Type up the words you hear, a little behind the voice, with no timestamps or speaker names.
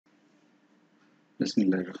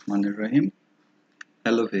Bismillahirrahmanirrahim.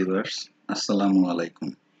 Hello viewers, Assalamu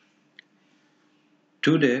alaikum.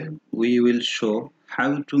 Today we will show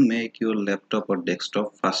how to make your laptop or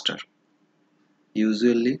desktop faster.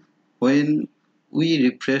 Usually when we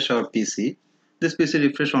refresh our PC, this PC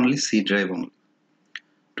refresh only C drive only.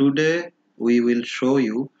 Today we will show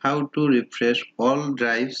you how to refresh all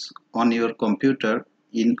drives on your computer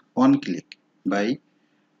in one click. By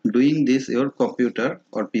doing this, your computer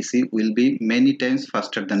or PC will be many times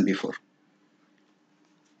faster than before.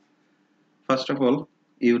 First of all,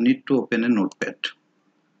 you need to open a notepad.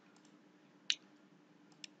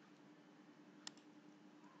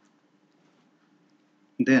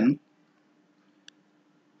 Then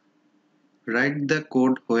write the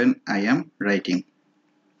code when I am writing.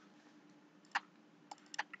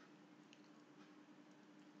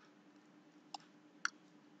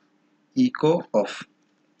 Echo off.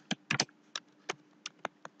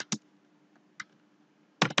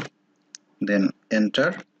 Then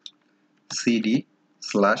enter cd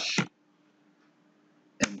slash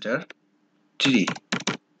enter tree.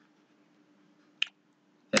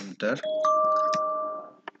 Enter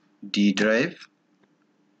D drive.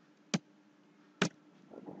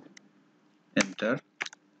 Enter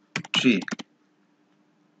tree.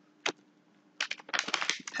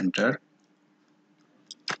 Enter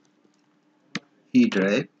E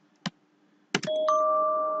drive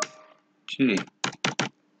tree.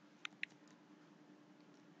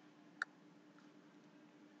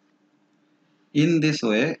 In this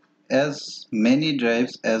way, as many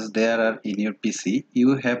drives as there are in your PC,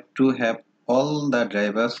 you have to have all the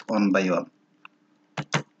drivers one by one.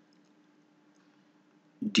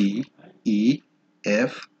 D, E,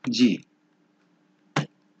 F, G.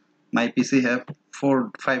 My PC have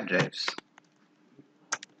 5 drives.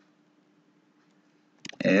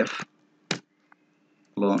 F,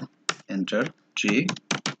 clone, enter G,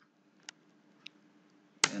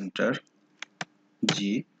 enter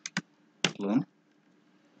G, clone,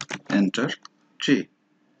 enter G.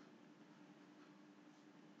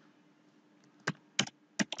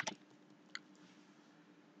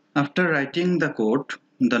 After writing the code,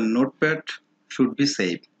 the notepad should be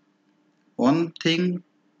saved. One thing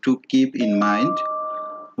to keep in mind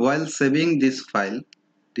while saving this file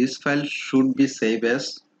should be saved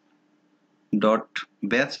as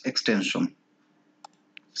 .batch extension.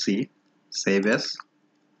 See, save as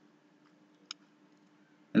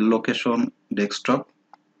location desktop,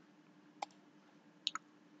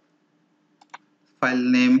 file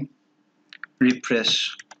name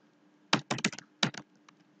refresh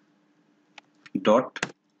 .bat,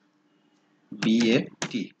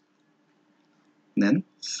 then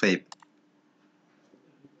save.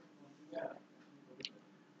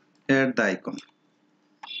 Here the icon.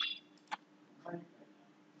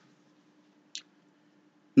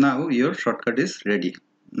 Now your shortcut is ready.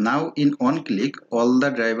 Now in one click, all the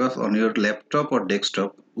drivers on your laptop or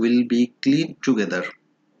desktop will be clicked together.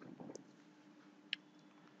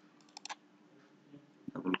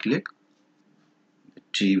 Double click. The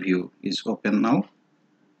tree view is open now.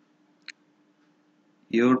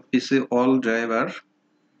 Your PC all driver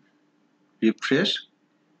refresh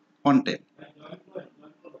on time.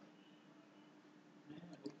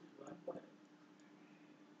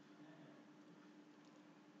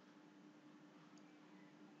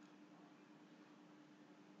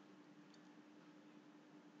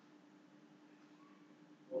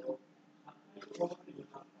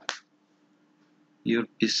 Your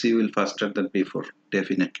PC will faster than before,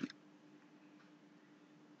 definitely.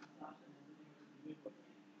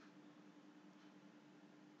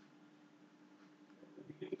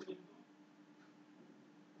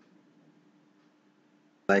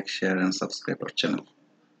 Like, share and subscribe our channel.